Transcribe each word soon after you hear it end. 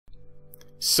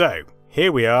So,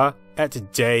 here we are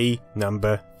at day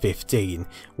number 15.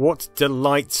 What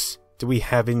delights do we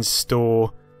have in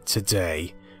store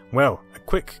today? Well, a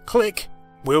quick click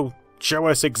will show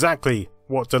us exactly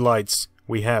what delights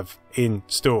we have in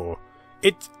store.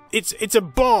 It's a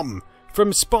bomb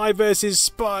from Spy vs.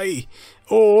 Spy,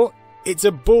 or it's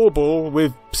a bauble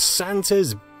with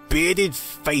Santa's bearded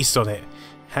face on it,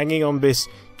 hanging on this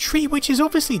tree, which is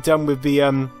obviously done with the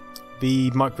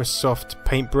Microsoft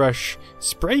paintbrush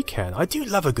spray can. I do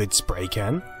love a good spray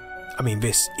can. I mean,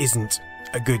 this isn't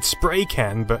a good spray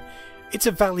can, but it's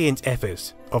a valiant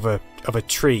effort of a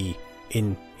tree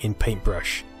in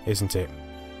paintbrush, isn't it?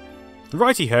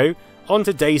 Righty ho, on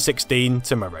to day 16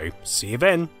 tomorrow. See you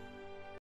then.